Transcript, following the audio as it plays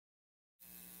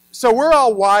So we're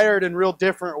all wired in real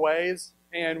different ways,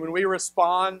 and when we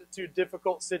respond to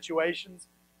difficult situations,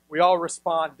 we all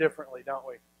respond differently, don't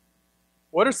we?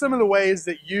 What are some of the ways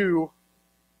that you,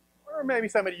 or maybe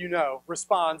somebody you know,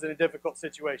 responds in a difficult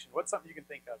situation? What's something you can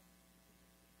think of?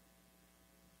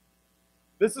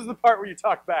 This is the part where you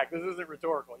talk back. This isn't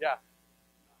rhetorical. Yeah.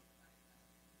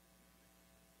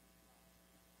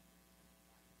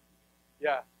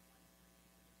 Yeah.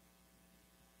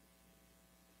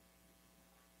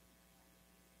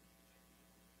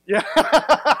 Yeah.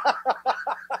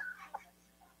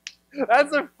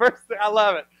 That's the first thing. I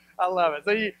love it. I love it.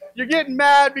 So you're getting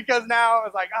mad because now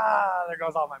it's like, there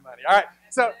goes all my money. All right.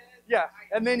 So, yeah.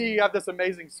 And then you have this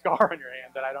amazing scar on your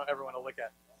hand that I don't ever want to look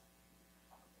at.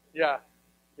 Yeah.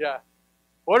 Yeah.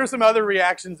 What are some other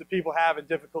reactions that people have in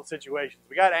difficult situations?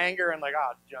 We got anger and like,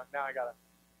 junk, now I got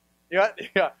to.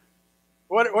 Yeah.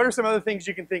 What are some other things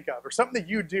you can think of? Or something that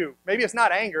you do? Maybe it's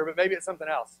not anger, but maybe it's something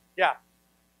else. Yeah.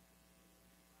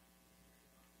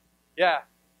 Yeah.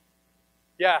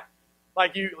 Yeah.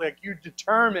 Like you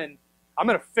determine, I'm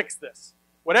going to fix this.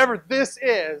 Whatever this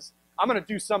is, I'm going to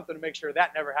do something to make sure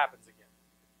that never happens again.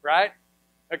 Right?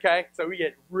 Okay? So we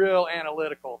get real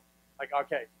analytical. Like,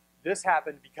 okay, this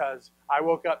happened because I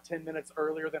woke up 10 minutes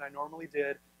earlier than I normally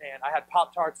did, and I had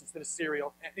Pop-Tarts instead of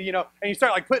cereal. And, and you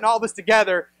start like putting all this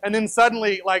together, and then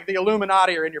suddenly like the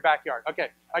Illuminati are in your backyard. Okay,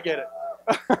 I get it.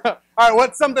 All right,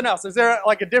 what's something else? Is there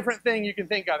like a different thing you can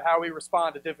think of how we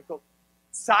respond to difficult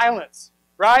silence,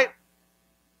 right?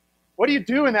 What do you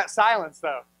do in that silence,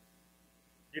 though?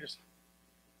 You just,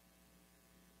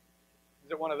 is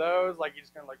it one of those, like you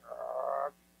just kind of like,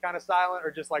 kind of silent,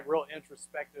 or just like real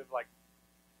introspective, like,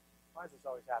 why does this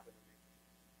always happen to me?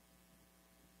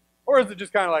 Or is it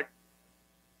just kind of like,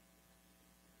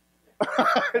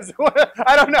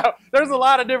 I don't know. There's a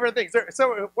lot of different things.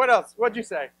 So what else? What'd you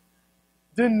say?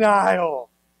 Denial.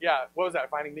 Yeah, what was that,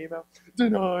 Finding Nemo?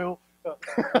 Denial.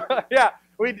 Yeah,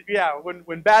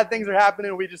 when bad things are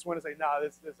happening, we just want to say, no,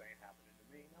 this ain't happening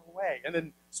to me, no way. And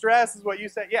then stress is what you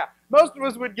said. Yeah, most of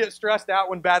us would get stressed out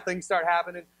when bad things start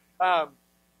happening.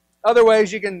 Other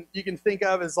ways you can think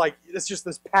of is like, it's just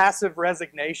this passive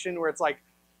resignation where it's like,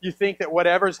 you think that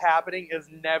whatever's happening is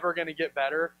never going to get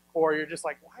better, or you're just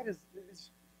like, why does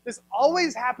this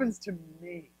always happens to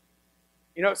me?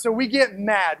 So we get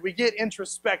mad, we get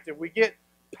introspective, we get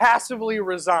passively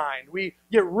resigned, we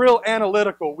get real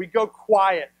analytical, we go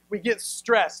quiet, we get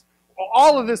stressed.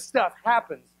 All of this stuff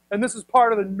happens, and this is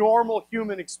part of the normal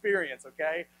human experience,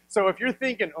 okay? So if you're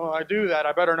thinking, oh, I do that,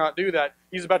 I better not do that,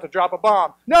 he's about to drop a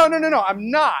bomb. No, I'm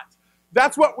not.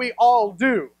 That's what we all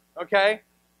do, okay?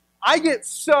 I get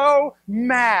so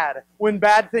mad when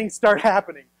bad things start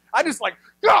happening. I just like,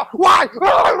 why?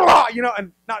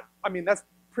 And that's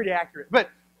pretty accurate. But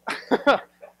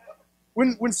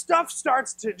when stuff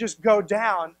starts to just go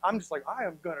down, I'm just like, I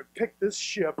am going to pick this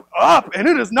ship up, and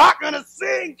it is not going to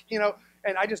sink,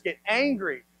 and I just get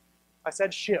angry. I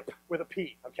said ship with a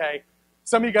P, okay?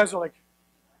 Some of you guys are like,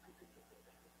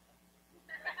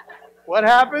 what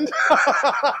happened?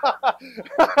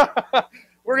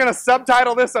 We're going to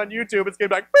subtitle this on YouTube. It's going to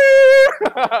be like,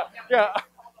 yeah.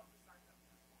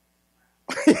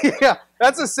 Yeah,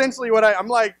 that's essentially what I'm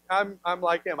like. I'm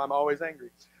like him. I'm always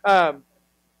angry.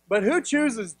 But who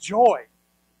chooses joy?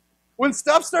 When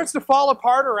stuff starts to fall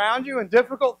apart around you and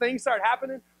difficult things start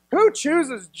happening, who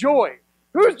chooses joy?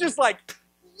 Who's just like,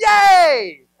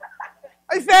 yay!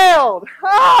 I failed!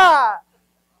 Ah!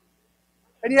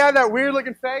 And you have that weird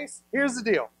looking face? Here's the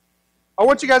deal. I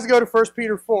want you guys to go to 1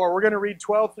 Peter 4. We're going to read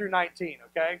 12 through 19,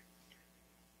 okay?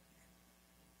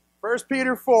 1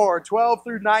 Peter 4, 12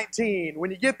 through 19. When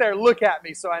you get there, look at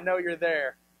me so I know you're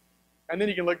there. And then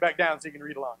you can look back down so you can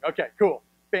read along. Okay, cool.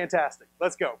 Fantastic.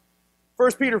 Let's go.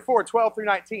 1 Peter 4, 12 through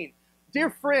 19. Dear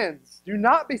friends, do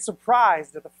not be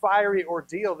surprised at the fiery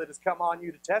ordeal that has come on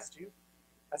you to test you,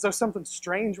 as though something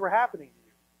strange were happening to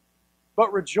you.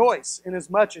 But rejoice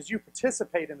inasmuch as you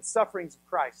participate in the sufferings of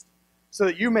Christ, so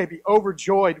that you may be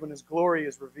overjoyed when his glory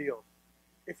is revealed.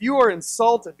 If you are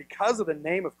insulted because of the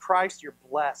name of Christ, you're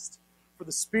blessed, for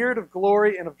the Spirit of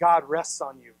glory and of God rests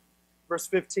on you. Verse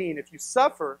 15, if you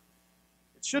suffer,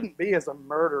 it shouldn't be as a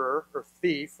murderer or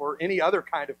thief or any other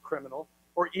kind of criminal,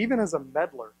 or even as a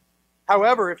meddler.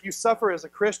 However, if you suffer as a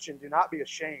Christian, do not be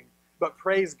ashamed, but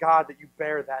praise God that you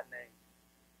bear that name.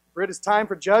 For it is time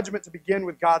for judgment to begin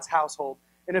with God's household.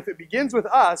 And if it begins with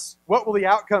us, what will the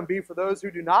outcome be for those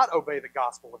who do not obey the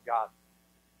gospel of God?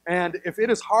 And if it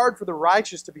is hard for the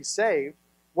righteous to be saved,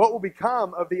 what will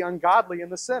become of the ungodly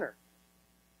and the sinner?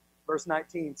 Verse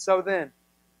 19, so then,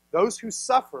 those who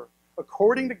suffer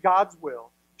according to God's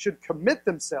will should commit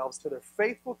themselves to their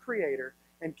faithful Creator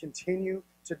and continue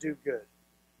to do good.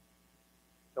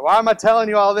 So why am I telling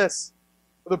you all this?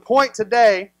 Well, the point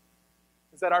today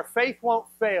is that our faith won't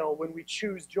fail when we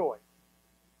choose joy.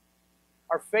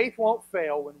 Our faith won't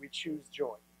fail when we choose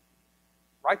joy.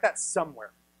 Write that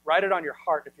somewhere. Write it on your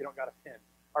heart if you don't got a pen.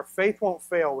 Our faith won't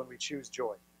fail when we choose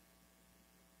joy.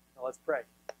 Now let's pray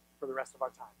for the rest of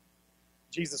our time.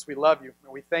 Jesus, we love you,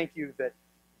 and we thank you that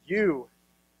you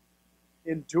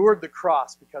endured the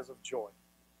cross because of joy.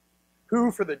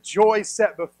 Who, for the joy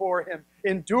set before him,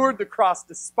 endured the cross,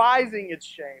 despising its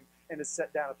shame, and is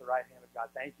set down at the right hand of God.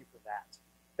 Thank you for that.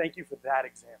 Thank you for that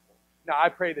example. Now I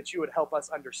pray that you would help us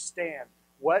understand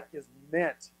what is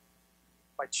meant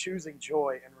by choosing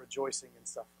joy and rejoicing in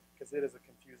suffering, because it is a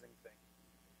confusing thing.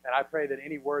 And I pray that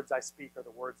any words I speak are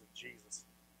the words of Jesus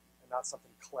and not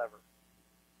something clever.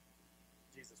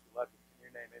 Jesus, we love you.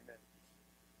 In your name,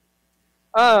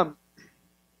 amen.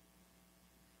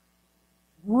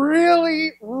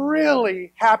 Really,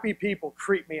 really happy people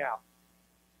creep me out.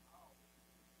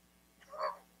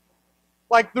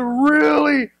 Like the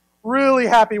really, really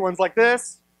happy ones, like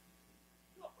this.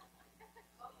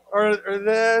 Or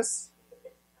this.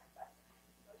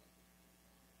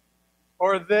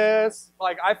 Or this.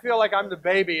 Like, I feel like I'm the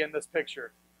baby in this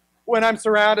picture when I'm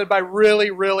surrounded by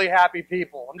really, really happy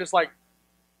people. I'm just like,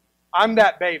 I'm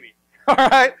that baby. All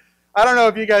right? I don't know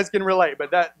if you guys can relate,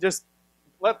 but that just...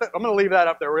 I'm going to leave that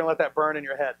up there. We're going to let that burn in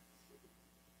your head.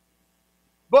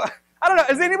 But I don't know.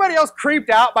 Is anybody else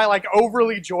creeped out by like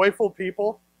overly joyful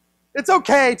people? It's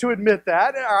okay to admit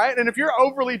that, all right? And if you're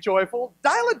overly joyful,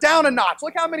 dial it down a notch.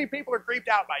 Look how many people are creeped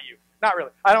out by you. Not really.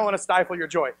 I don't want to stifle your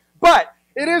joy. But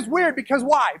it is weird because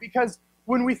why? Because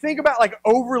when we think about like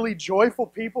overly joyful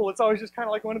people, it's always just kind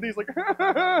of like one of these like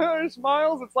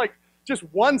smiles. It's like just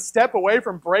one step away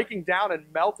from breaking down and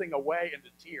melting away into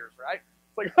tears, right?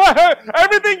 It's like,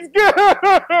 everything's good.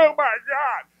 Oh my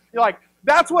God. You're like,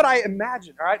 that's what I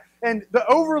imagine, all right? And the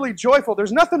overly joyful,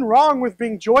 there's nothing wrong with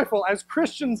being joyful. As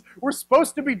Christians, we're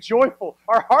supposed to be joyful.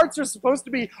 Our hearts are supposed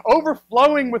to be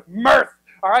overflowing with mirth,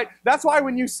 all right? That's why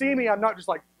when you see me, I'm not just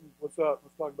like, what's up?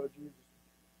 Let's talk about Jesus.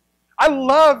 I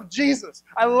love Jesus.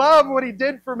 I love what he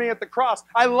did for me at the cross.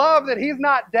 I love that he's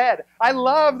not dead. I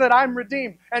love that I'm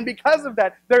redeemed. And because of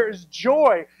that, there is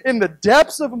joy in the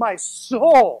depths of my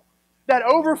soul that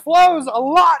overflows a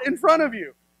lot in front of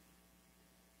you.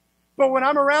 But when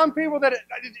I'm around people that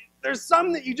there's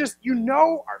some that you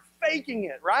know are faking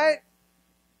it, right?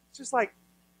 It's just like,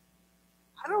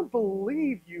 I don't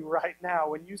believe you right now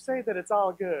when you say that it's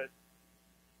all good.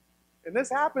 And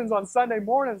this happens on Sunday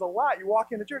mornings a lot. You walk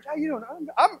into church, how you doing?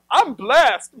 I'm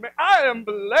blessed. Man, I am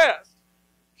blessed.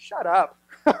 Shut up.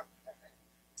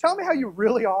 Tell me how you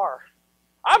really are.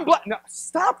 I'm blessed. No,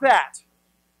 stop that.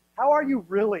 How are you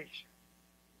really?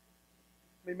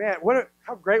 I mean, man,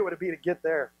 how great would it be to get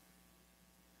there?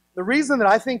 The reason that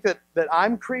I think that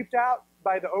I'm creeped out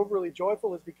by the overly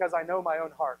joyful is because I know my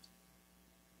own heart.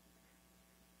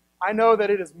 I know that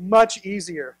it is much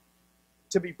easier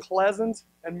to be pleasant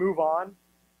and move on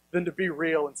than to be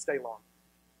real and stay long.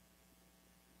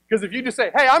 Because if you just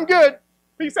say, hey, I'm good,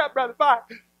 peace out, brother, bye,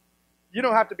 you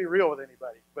don't have to be real with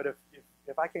anybody. But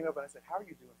if I came up and I said, how are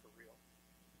you doing for real?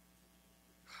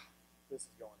 This is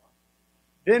going on.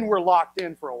 Then we're locked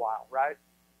in for a while, right?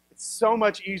 It's so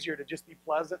much easier to just be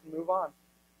pleasant and move on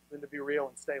than to be real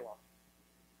and stay long.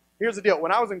 Here's the deal.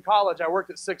 When I was in college, I worked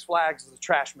at Six Flags as a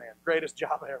trash man. Greatest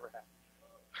job I ever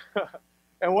had.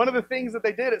 And one of the things that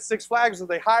they did at Six Flags was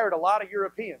they hired a lot of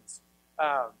Europeans.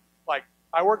 Like,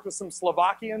 I worked with some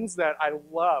Slovakians that I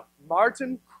love.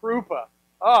 Martin Krupa.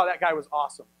 Oh, that guy was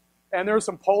awesome. And there were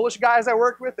some Polish guys I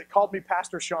worked with that called me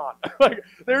Pastor Sean. Like,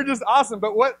 they were just awesome.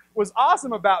 But what was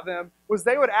awesome about them was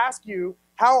they would ask you,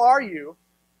 how are you?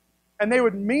 And they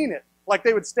would mean it. Like,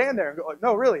 they would stand there and go, like,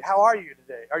 no, really, how are you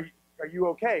today? Are you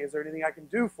okay? Is there anything I can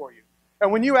do for you?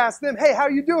 And when you ask them, hey, how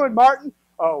you doing, Martin?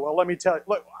 Oh, well, let me tell you.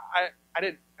 Look, I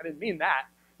didn't mean that.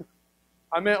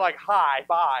 I meant like, hi,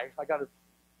 bye. I got a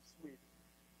sweet.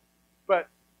 But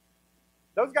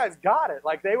those guys got it.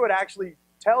 Like, they would actually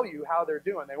tell you how they're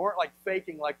doing. They weren't like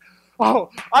faking like, oh,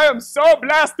 I am so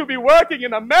blessed to be working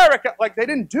in America. Like, they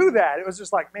didn't do that. It was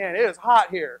just like, man, it is hot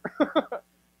here.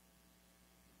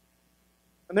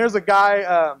 And there's a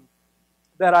guy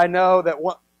that I know that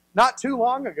not too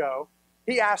long ago,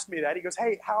 he asked me that. He goes,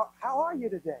 hey, how are you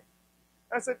today?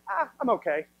 And I said, I'm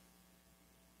okay.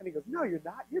 And he goes, no, you're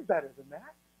not. You're better than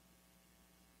that.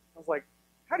 I was like,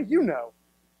 how do you know?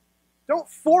 Don't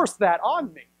force that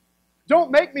on me. Don't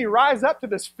make me rise up to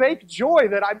this fake joy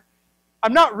that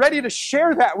I'm not ready to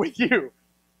share that with you.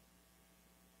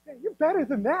 Yeah, you're better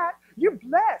than that. You're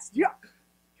blessed.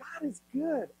 God God is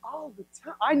good all the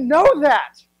time. I know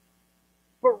that.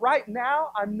 But right now,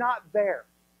 I'm not there.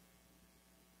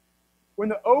 When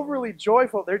the overly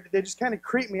joyful, they just kind of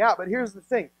creep me out. But here's the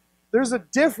thing. There's a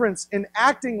difference in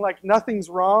acting like nothing's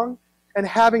wrong and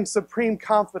having supreme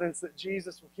confidence that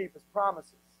Jesus will keep his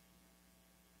promises.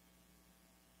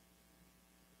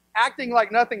 Acting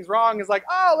like nothing's wrong is like,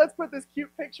 oh, let's put this cute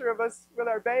picture of us with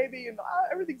our baby, and oh,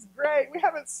 everything's great. We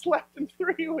haven't slept in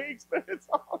 3 weeks, but it's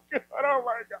all good. Oh,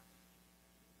 my God.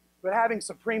 But having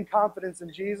supreme confidence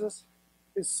in Jesus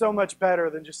is so much better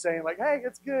than just saying, like, hey,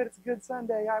 it's good. It's a good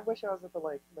Sunday. I wish I was at the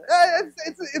lake. But, it's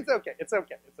okay. It's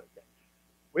okay. It's okay.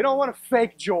 We don't want to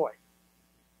fake joy.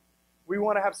 We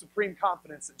want to have supreme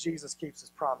confidence that Jesus keeps his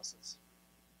promises.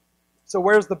 So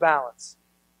where's the balance?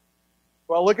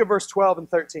 Well, look at verse 12 and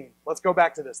 13. Let's go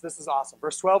back to this. This is awesome.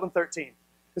 Verse 12 and 13.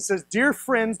 It says, "Dear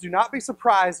friends, do not be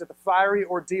surprised at the fiery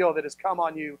ordeal that has come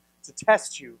on you to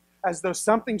test you, as though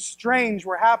something strange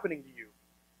were happening to you.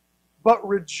 But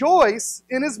rejoice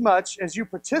inasmuch as you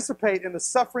participate in the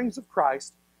sufferings of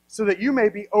Christ, so that you may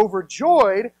be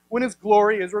overjoyed when his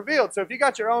glory is revealed." So if you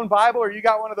got your own Bible or you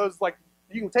got one of those, like,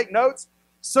 you can take notes,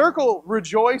 circle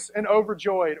rejoice and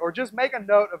overjoyed, or just make a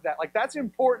note of that. Like, that's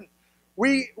important.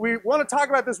 We want to talk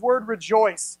about this word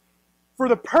rejoice for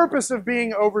the purpose of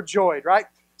being overjoyed, right?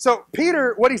 So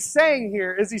Peter, what he's saying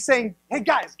here is he's saying, hey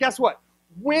guys, guess what?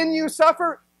 When you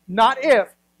suffer, not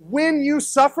if, when you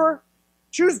suffer,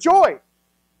 choose joy.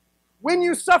 When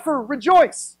you suffer,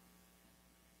 rejoice.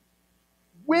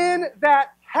 When that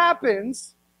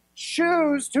happens,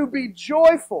 choose to be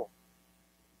joyful.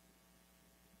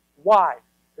 Why?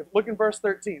 Look in verse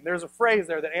 13. There's a phrase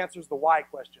there that answers the why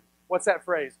question. What's that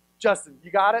phrase? Justin, you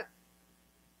got it?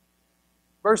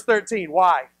 Verse 13,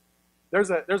 why? There's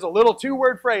a little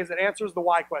 2-word phrase that answers the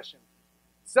why question.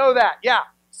 So that, yeah.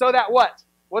 So that what?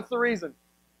 What's the reason?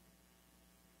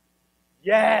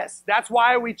 Yes, that's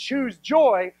why we choose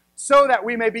joy, so that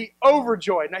we may be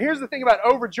overjoyed. Now here's the thing about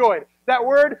overjoyed. That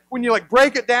word, when you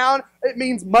break it down, it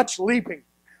means much leaping.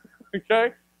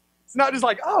 Okay? It's not just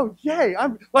like, oh, yay.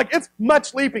 It's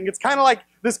much leaping. It's kind of like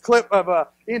this clip of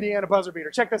Indiana buzzer beater.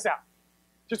 Check this out.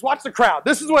 Just watch the crowd.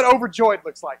 This is what overjoyed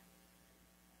looks like.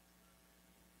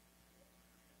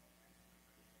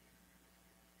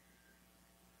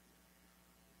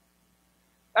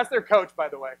 That's their coach, by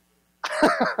the way.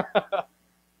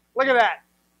 Look at that.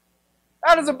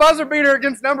 That is a buzzer beater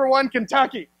against #1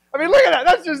 Kentucky. I mean, look at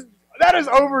that. That is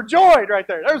overjoyed right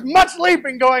there. There's much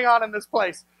leaping going on in this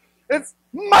place. It's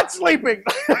much leaping.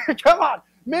 Come on.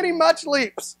 Many much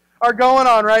leaps are going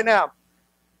on right now.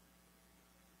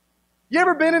 You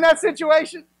ever been in that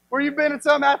situation where you've been at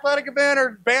some athletic event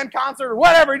or band concert or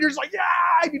whatever, and you're just like,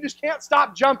 yeah, you just can't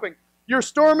stop jumping. You're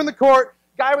storming the court,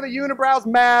 guy with a unibrow's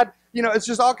mad. It's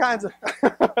just all kinds of...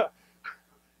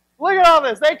 Look at all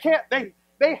this.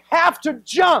 They have to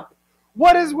jump.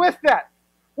 What is with that?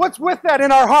 What's with that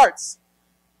in our hearts?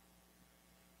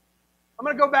 I'm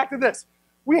going to go back to this.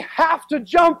 We have to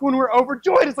jump when we're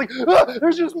overjoyed. It's like,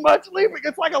 there's just much leaping.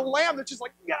 It's like a lamb that's just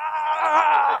like,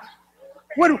 ah!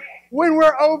 When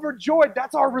we're overjoyed,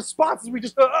 that's our response. We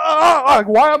just,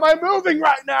 why am I moving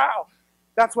right now?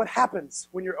 That's what happens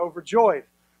when you're overjoyed.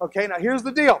 Okay, now here's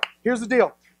the deal. Here's the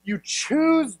deal. You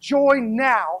choose joy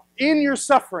now in your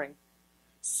suffering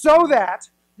so that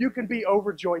you can be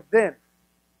overjoyed then.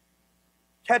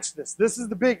 Catch this. This is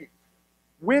the biggie.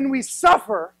 When we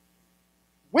suffer,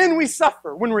 when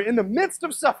we're in the midst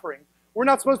of suffering, we're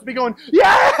not supposed to be going,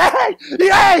 yay,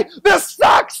 yay, this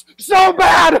sucks so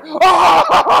bad.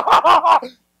 Oh!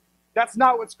 That's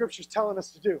not what Scripture's telling us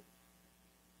to do.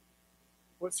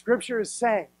 What Scripture is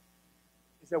saying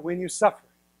is that when you suffer,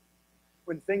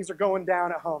 when things are going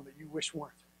down at home that you wish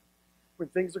weren't, when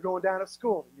things are going down at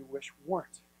school that you wish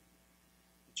weren't,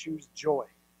 you choose joy.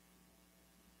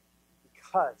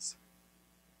 Because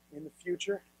in the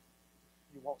future,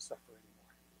 you won't suffer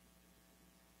anymore.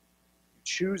 You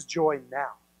choose joy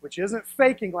now, which isn't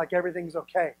faking like everything's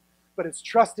okay, but it's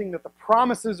trusting that the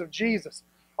promises of Jesus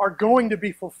are going to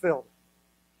be fulfilled.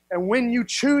 And when you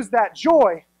choose that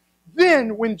joy,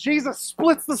 then when Jesus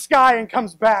splits the sky and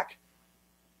comes back,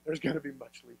 there's going to be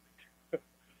much leaping.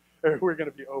 We're going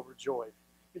to be overjoyed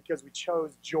because we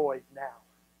chose joy now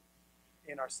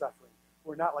in our suffering.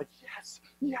 We're not like, yes,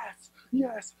 yes,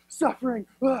 yes, suffering.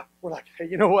 Ugh. We're like, hey,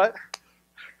 you know what?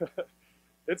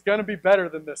 It's going to be better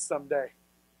than this someday.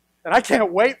 And I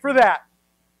can't wait for that.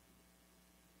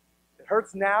 It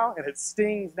hurts now and it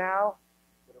stings now,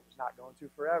 but it was not going to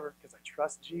forever because I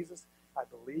trust Jesus. I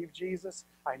believe Jesus.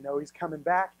 I know He's coming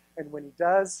back. And when He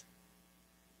does,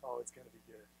 oh, it's going to be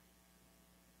good.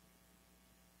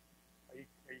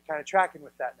 Are you you kind of tracking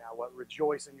with that now, what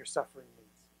rejoice in your suffering means?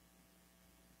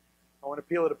 I want to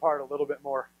peel it apart a little bit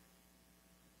more.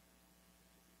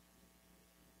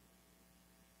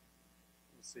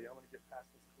 Let me see. I'm going to get past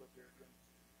this clip here again.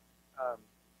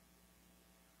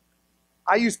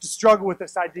 I used to struggle with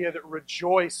this idea that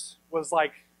rejoice was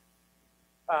like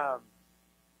the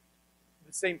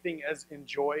same thing as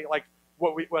enjoy. Like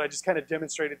what I just kind of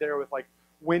demonstrated there with like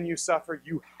when you suffer,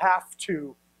 you have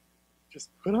to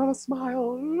just put on a smile,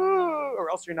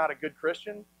 or else you're not a good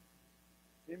Christian.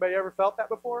 Anybody ever felt that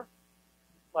before?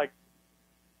 Like,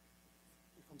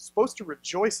 if I'm supposed to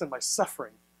rejoice in my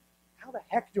suffering, how the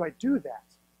heck do I do that?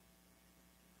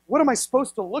 What am I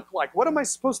supposed to look like? What am I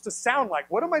supposed to sound like?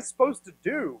 What am I supposed to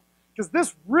do? Because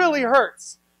this really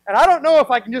hurts. And I don't know if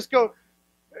I can just go,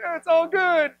 yeah, it's all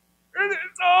good.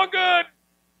 It's all good.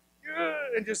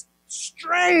 And just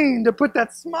strain to put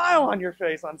that smile on your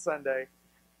face on Sunday.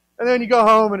 And then you go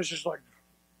home and it's just like.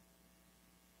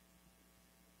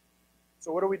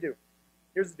 So what do?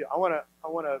 Here's the deal. I want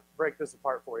to break this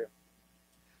apart for you.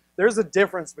 There's a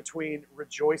difference between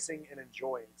rejoicing and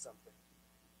enjoying something.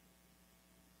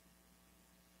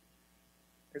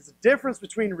 There's a difference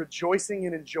between rejoicing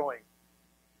and enjoying.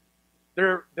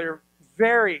 They're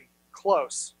very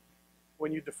close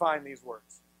when you define these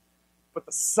words. But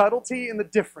the subtlety and the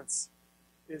difference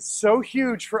is so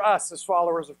huge for us as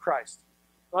followers of Christ.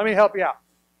 Let me help you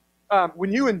out.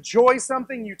 When you enjoy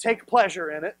something, you take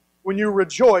pleasure in it. When you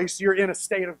rejoice, you're in a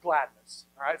state of gladness.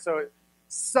 All right, so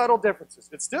subtle differences.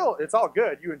 It's all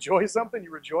good. You enjoy something,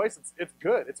 you rejoice. It's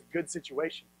good. It's a good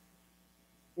situation.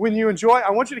 When you enjoy,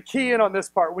 I want you to key in on this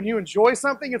part. When you enjoy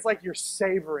something, it's like you're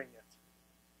savoring it.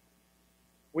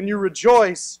 When you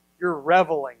rejoice, you're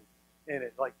reveling in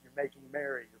it, like you're making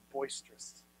merry, you're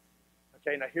boisterous.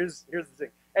 Okay, now here's the thing.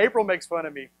 April makes fun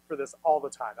of me for this all the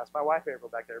time. That's my wife, April,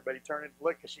 back there. Everybody turn and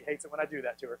look because she hates it when I do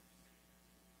that to her.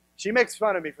 She makes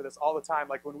fun of me for this all the time.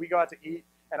 Like when we go out to eat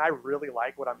and I really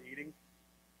like what I'm eating,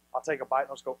 I'll take a bite and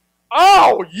I'll just go,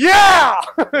 oh, yeah!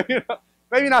 You know,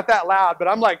 maybe not that loud, but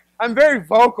I'm very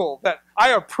vocal that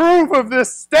I approve of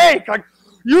this steak. Like,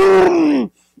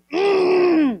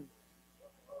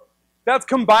 That's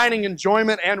combining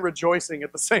enjoyment and rejoicing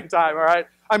at the same time, all right?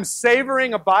 I'm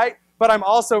savoring a bite, but I'm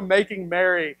also making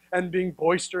merry and being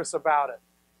boisterous about it.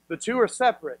 The two are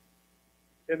separate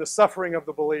in the suffering of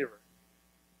the believer.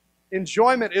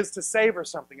 Enjoyment is to savor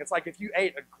something. It's like if you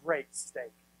ate a great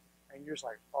steak and you're just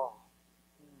like, oh,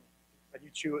 and you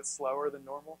chew it slower than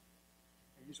normal.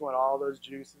 And you just want all those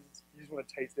juices. You just want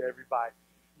to taste every bite.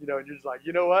 You know, and you're just like,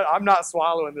 you know what? I'm not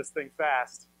swallowing this thing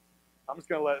fast. I'm just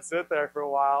going to let it sit there for a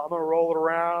while. I'm going to roll it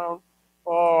around.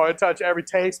 Oh, and touch every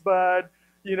taste bud,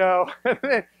 you know. And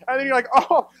then you're like,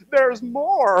 oh, there's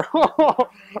more. You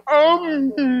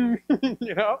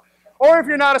know. Or if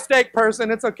you're not a steak person,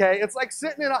 it's okay. It's like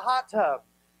sitting in a hot tub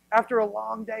after a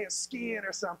long day of skiing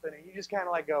or something, and you just kind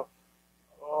of like go,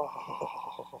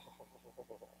 oh.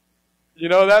 You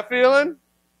know that feeling?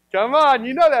 Come on,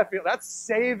 you know that feeling. That's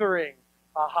savoring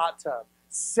a hot tub,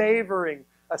 savoring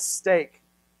a steak.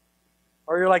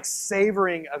 Or you're like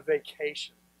savoring a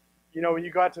vacation. You know, when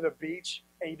you go out to the beach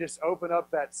and you just open up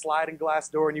that sliding glass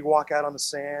door and you walk out on the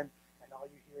sand and all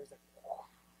you hear is like,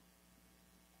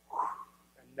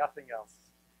 and nothing else.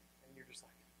 And you're just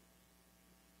like,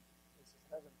 this is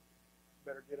heaven.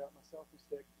 Better get out my selfie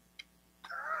stick.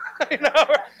 You know?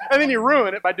 And then you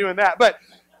ruin it by doing that. But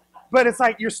it's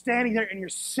like you're standing there and you're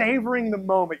savoring the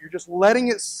moment. You're just letting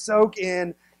it soak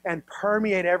in and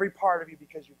permeate every part of you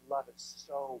because you love it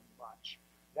so much.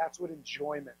 That's what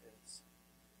enjoyment is.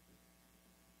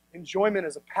 Enjoyment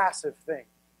is a passive thing.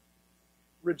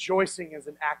 Rejoicing is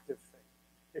an active thing.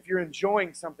 If you're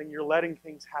enjoying something, you're letting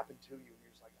things happen to you. And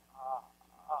you're just like,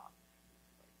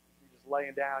 You're just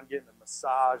laying down, getting a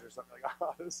massage or something like,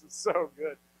 oh, this is so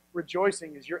good.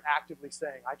 Rejoicing is you're actively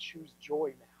saying, I choose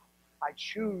joy now. I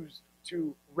choose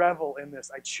to revel in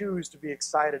this. I choose to be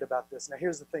excited about this. Now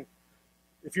here's the thing.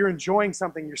 If you're enjoying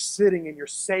something, you're sitting and you're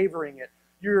savoring it.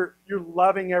 You're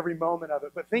loving every moment of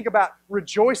it. But think about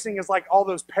rejoicing is like all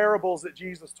those parables that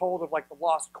Jesus told of like the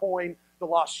lost coin, the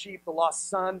lost sheep, the lost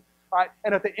son. All right?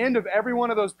 And at the end of every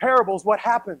one of those parables, what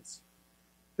happens?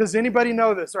 Does anybody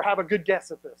know this or have a good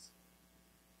guess at this?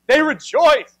 They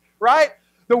rejoice, right?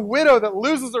 The widow that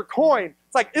loses her coin,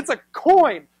 it's like it's a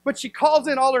coin, but she calls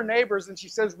in all her neighbors and she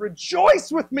says,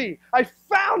 rejoice with me, I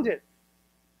found it.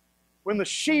 When the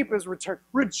sheep is returned,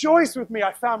 rejoice with me,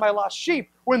 I found my lost sheep.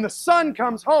 When the son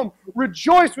comes home,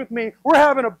 rejoice with me, we're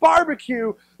having a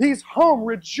barbecue, he's home,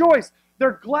 rejoice.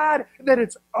 They're glad that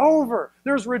it's over.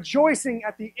 There's rejoicing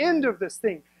at the end of this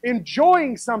thing.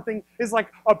 Enjoying something is like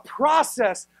a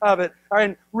process of it,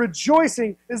 and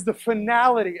rejoicing is the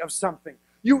finality of something.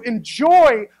 You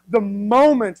enjoy the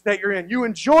moment that you're in. You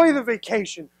enjoy the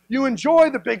vacation. You enjoy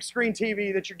the big screen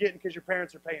TV that you're getting because your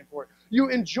parents are paying for it. You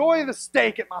enjoy the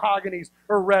steak at Mahogany's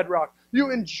or Red Rock. You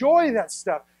enjoy that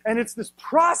stuff, and it's this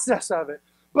process of it.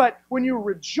 But when you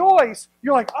rejoice,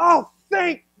 you're like, oh,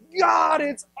 thank God,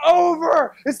 it's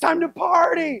over. It's time to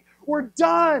party. We're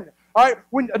done. All right.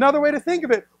 Another way to think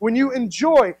of it, when you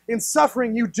enjoy in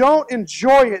suffering, you don't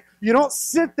enjoy it. You don't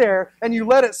sit there and you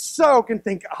let it soak and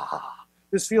think,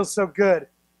 this feels so good.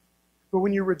 But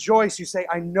when you rejoice, you say,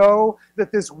 I know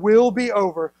that this will be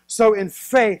over. So in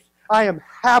faith, I am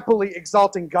happily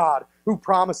exalting God who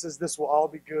promises this will all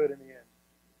be good in the end.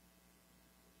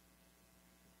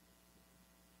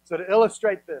 So to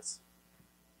illustrate this,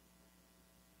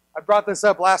 I brought this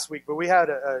up last week, but we had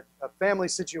a family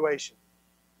situation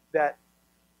that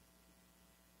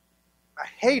I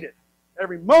hated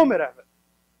every moment of it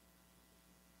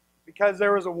because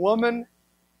there was a woman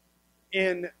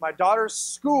in my daughter's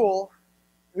school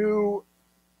who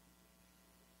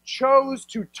chose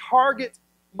to target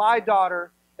my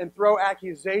daughter and throw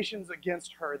accusations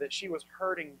against her that she was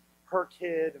hurting her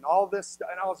kid and all this stuff.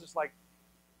 And I was just like,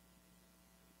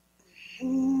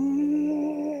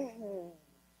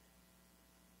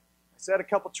 I said a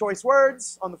couple choice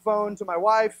words on the phone to my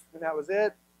wife, and that was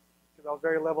it, because I was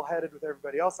very level-headed with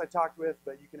everybody else I talked with.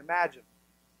 But you can imagine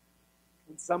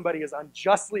when somebody is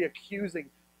unjustly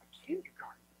accusing a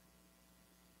kindergartner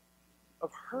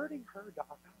of hurting her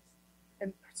daughter.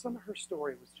 And some of her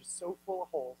story was just so full of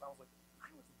holes. I was like,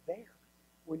 I was there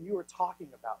when you were talking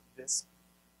about this.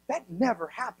 That never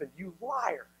happened, you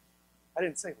liar. I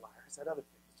didn't say liar, I said other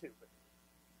things too.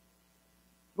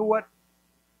 But what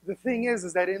the thing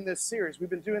is that in this series, we've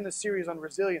been doing this series on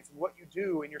resilience and what you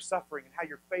do in your suffering and how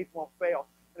your faith won't fail.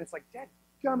 And it's like,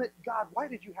 dadgummit, God, why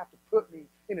did you have to put me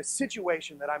in a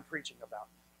situation that I'm preaching about?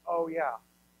 Oh yeah,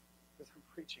 because I'm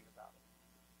preaching about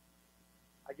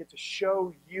it. I get to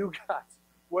show you guys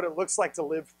what it looks like to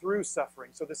live through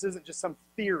suffering. So this isn't just some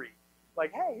theory.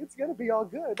 Like, hey, it's going to be all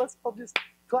good. Let's all just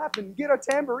clap and get our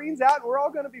tambourines out and we're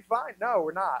all going to be fine. No,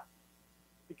 we're not.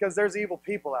 Because there's evil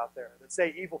people out there that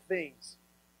say evil things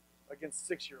against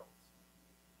 6-year-olds.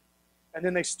 And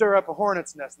then they stir up a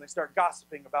hornet's nest and they start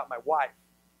gossiping about my wife.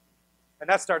 And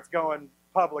that starts going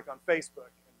public on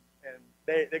Facebook. And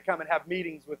they come and have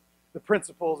meetings with the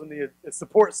principals and the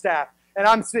support staff. And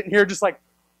I'm sitting here just like,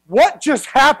 what just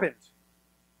happened?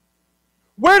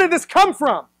 Where did this come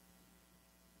from?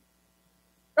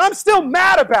 And I'm still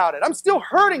mad about it. I'm still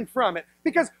hurting from it.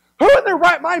 Because who in their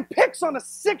right mind picks on a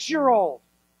 6-year-old?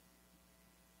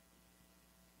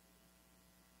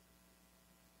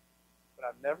 But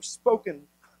I've never spoken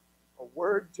a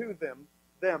word to them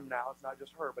now. It's not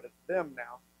just her, but it's them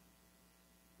now.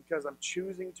 Because I'm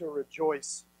choosing to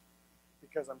rejoice.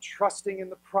 Because I'm trusting in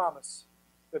the promise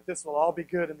that this will all be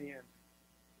good in the end.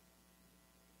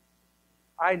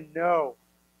 I know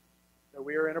that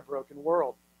we are in a broken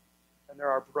world. And there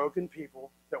are broken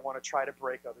people that want to try to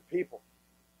break other people.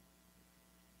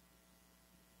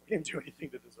 We didn't do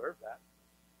anything to deserve that.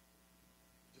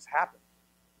 It just happened.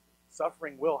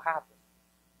 Suffering will happen.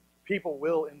 People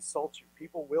will insult you.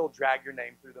 People will drag your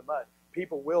name through the mud.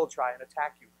 People will try and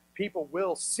attack you. People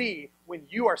will see when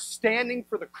you are standing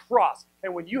for the cross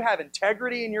and when you have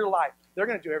integrity in your life, they're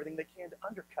going to do everything they can to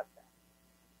undercut that.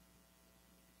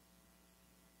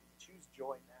 Choose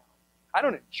joy now. I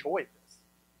don't enjoy this.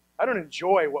 I don't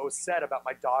enjoy what was said about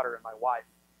my daughter and my wife.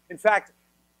 In fact,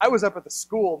 I was up at the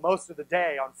school most of the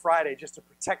day on Friday just to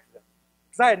protect them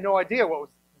because I had no idea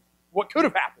what could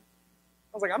have happened.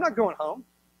 I was like, I'm not going home.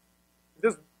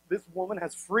 This woman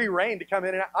has free reign to come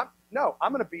in and out.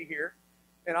 I'm going to be here,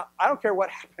 and I don't care what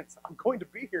happens. I'm going to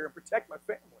be here and protect my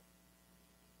family.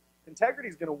 Integrity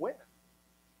is going to win.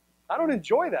 I don't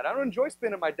enjoy that. I don't enjoy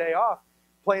spending my day off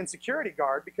playing security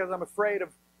guard because I'm afraid of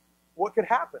what could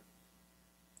happen.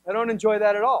 I don't enjoy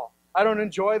that at all. I don't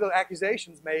enjoy the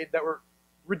accusations made that were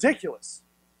ridiculous.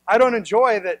 I don't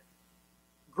enjoy that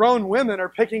grown women are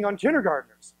picking on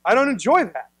kindergartners. I don't enjoy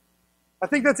that. I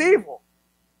think that's evil.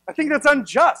 I think that's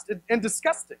unjust and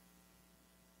disgusting.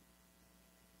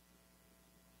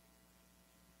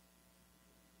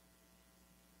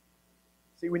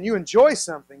 See, when you enjoy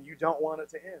something, you don't want it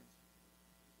to end.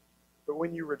 But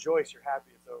when you rejoice, you're happy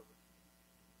it's over.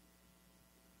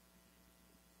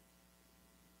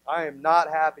 I am not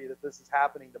happy that this is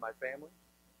happening to my family.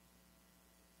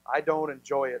 I don't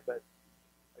enjoy it, but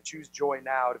I choose joy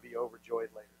now to be overjoyed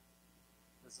later.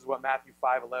 This is what Matthew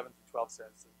 5:11-12 says.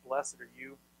 It says, "Blessed are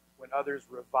you when others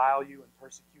revile you and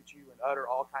persecute you and utter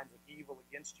all kinds of evil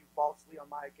against you falsely on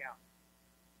my account.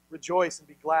 Rejoice and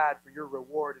be glad, for your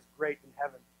reward is great in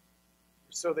heaven.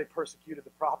 For so they persecuted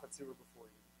the prophets who were before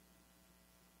you."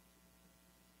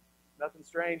 Nothing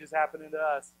strange is happening to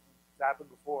us. It's happened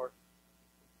before.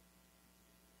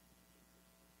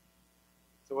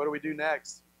 So what do we do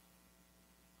next?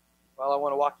 Well, I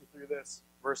want to walk you through this.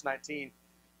 Verse 19.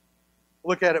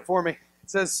 Look at it for me.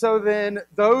 It says, "So then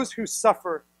those who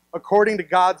suffer according to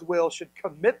God's will should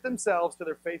commit themselves to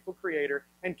their faithful Creator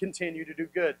and continue to do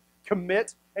good."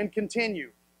 Commit and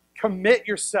continue. Commit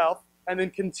yourself and then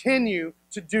continue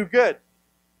to do good.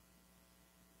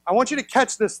 I want you to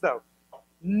catch this, though.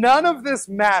 None of this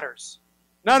matters.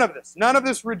 None of this. None of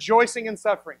this rejoicing and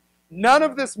suffering. None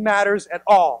of this matters at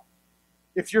all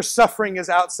if your suffering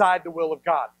is outside the will of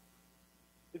God.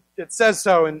 It says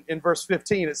so in verse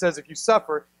 15. It says if you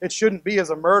suffer, it shouldn't be as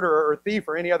a murderer or thief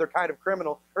or any other kind of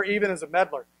criminal or even as a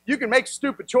meddler. You can make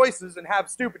stupid choices and have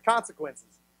stupid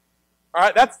consequences. All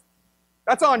right,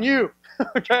 that's on you,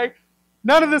 okay?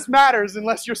 None of this matters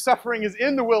unless your suffering is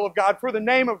in the will of God, for the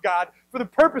name of God, for the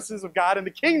purposes of God, and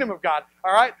the kingdom of God,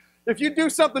 all right? If you do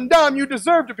something dumb, you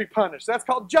deserve to be punished. That's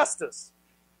called justice.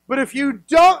 But if you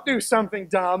don't do something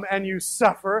dumb and you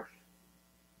suffer,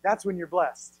 that's when you're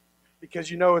blessed,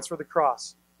 because you know it's for the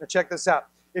cross. Now check this out.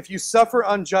 If you suffer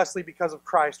unjustly because of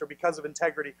Christ or because of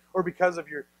integrity or because of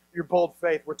your bold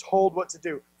faith, we're told what to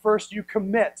do. First, you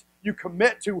commit. You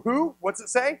commit to who? What's it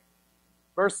say?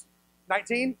 Verse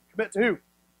 19, commit to who?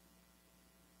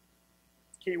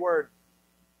 Key word.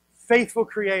 Faithful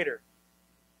Creator.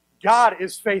 God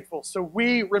is faithful, so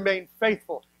we remain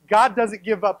faithful. God doesn't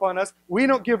give up on us. We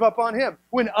don't give up on Him.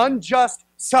 When unjust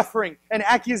suffering and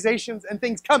accusations and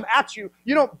things come at you,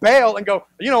 you don't bail and go,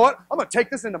 you know what, I'm going to take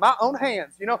this into my own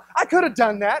hands. You know, I could have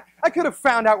done that. I could have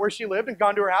found out where she lived and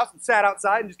gone to her house and sat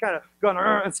outside and just kind of gone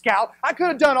and scout. I could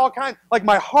have done all kinds. Like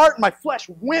my heart and my flesh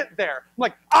went there. I'm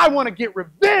like, I want to get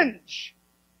revenge.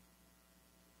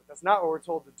 But that's not what we're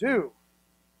told to do.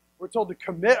 We're told to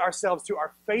commit ourselves to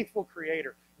our faithful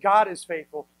Creator. God is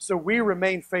faithful, so we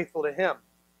remain faithful to Him.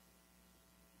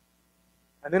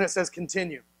 And then it says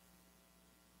continue.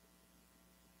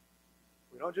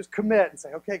 We don't just commit and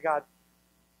say, okay, God,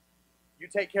 you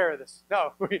take care of this.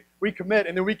 No, we commit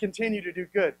and then we continue to do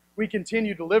good. We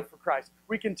continue to live for Christ.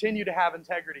 We continue to have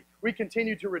integrity. We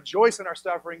continue to rejoice in our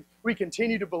suffering. We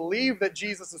continue to believe that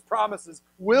Jesus' promises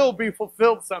will be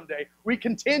fulfilled someday. We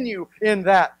continue in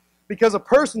that. Because a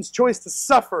person's choice to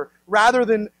suffer rather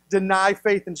than deny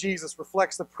faith in Jesus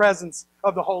reflects the presence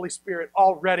of the Holy Spirit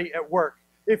already at work.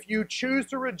 If you choose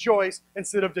to rejoice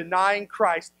instead of denying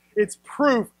Christ, it's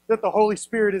proof that the Holy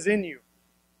Spirit is in you.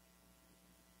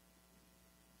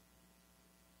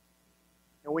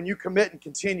 And when you commit and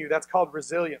continue, that's called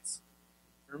resilience.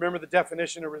 Remember the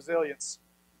definition of resilience.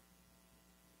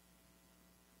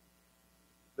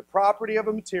 The property of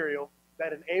a material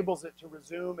that enables it to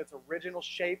resume its original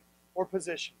shape or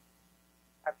position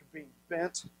after being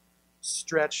bent,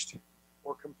 stretched,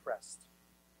 or compressed.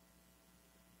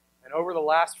 And over the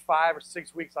last 5 or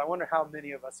 6 weeks, I wonder how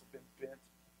many of us have been bent,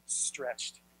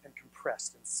 stretched, and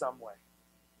compressed in some way.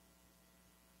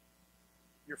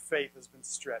 Your faith has been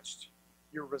stretched.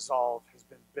 Your resolve has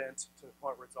been bent to the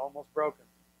point where it's almost broken.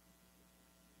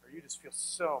 Or you just feel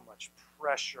so much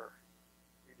pressure.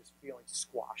 You're just feeling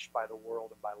squashed by the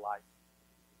world and by life.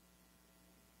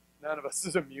 None of us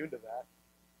is immune to that.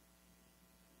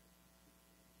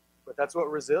 But that's what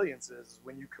resilience is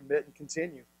when you commit and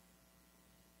continue.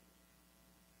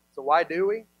 So why do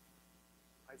we?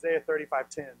 Isaiah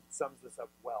 35:10 sums this up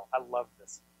well. I love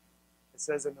this. It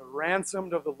says, "And the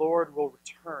ransomed of the Lord will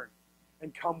return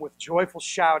and come with joyful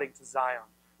shouting to Zion,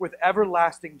 with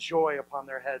everlasting joy upon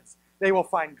their heads. They will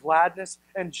find gladness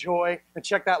and joy." And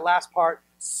check that last part.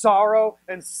 "Sorrow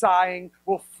and sighing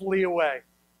will flee away."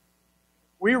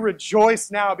 We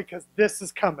rejoice now because this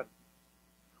is coming.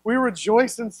 We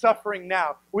rejoice in suffering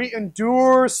now. We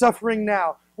endure suffering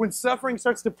now. When suffering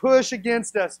starts to push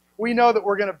against us, we know that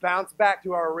we're going to bounce back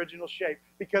to our original shape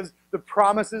because the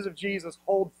promises of Jesus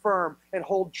hold firm and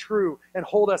hold true and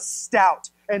hold us stout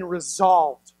and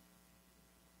resolved.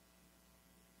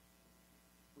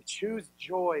 We choose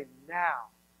joy now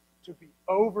to be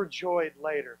overjoyed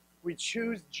later. We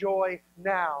choose joy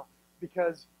now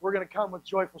because we're going to come with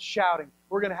joyful shouting.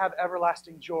 We're going to have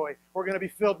everlasting joy. We're going to be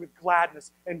filled with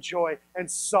gladness and joy,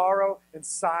 and sorrow and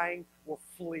sighing will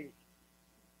flee.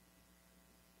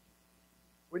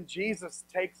 When Jesus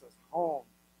takes us home,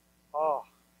 oh,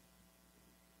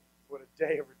 what a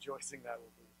day of rejoicing that will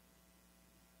be.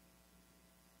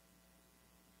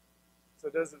 So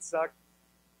does it suck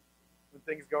when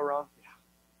things go wrong? Yeah.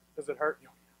 Does it hurt? Yeah.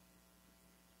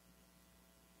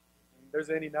 I mean, there's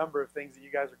any number of things that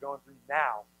you guys are going through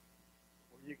now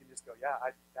where you can just go, yeah,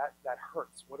 that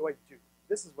hurts. What do I do?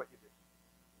 This is what you do.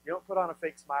 You don't put on a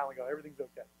fake smile and go, everything's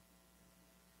okay.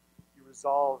 You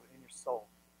resolve in your soul.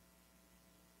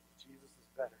 Jesus is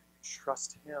better. You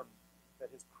trust him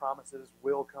that his promises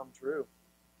will come true.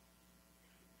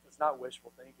 It's not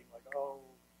wishful thinking like, oh,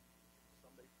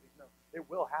 someday, please. No, it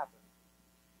will happen.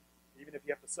 Even if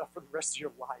you have to suffer the rest of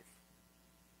your life.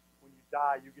 When you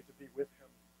die, you get to be with him.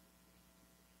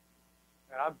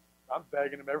 And I'm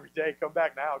begging him every day, come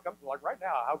back now. Come, like right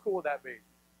now, how cool would that be?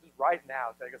 Just right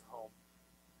now, take us home.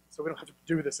 So we don't have to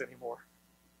do this anymore.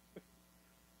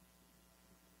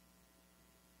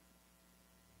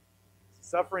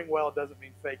 Suffering well doesn't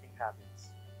mean faking happiness.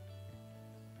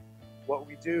 What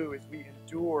we do is we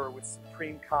endure with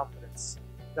supreme confidence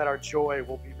that our joy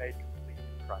will be made complete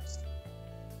in Christ.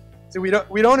 So we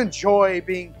don't enjoy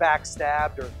being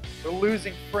backstabbed or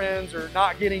losing friends or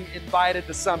not getting invited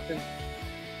to something.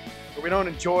 Or we don't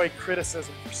enjoy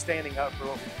criticism for standing up for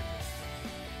what we do.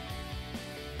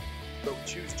 But we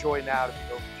choose joy now to be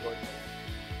overjoyed later.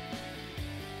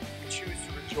 We choose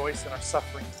to rejoice in our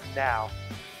sufferings now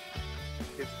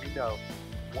because we know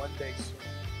one day soon,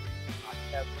 not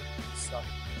ever suffer.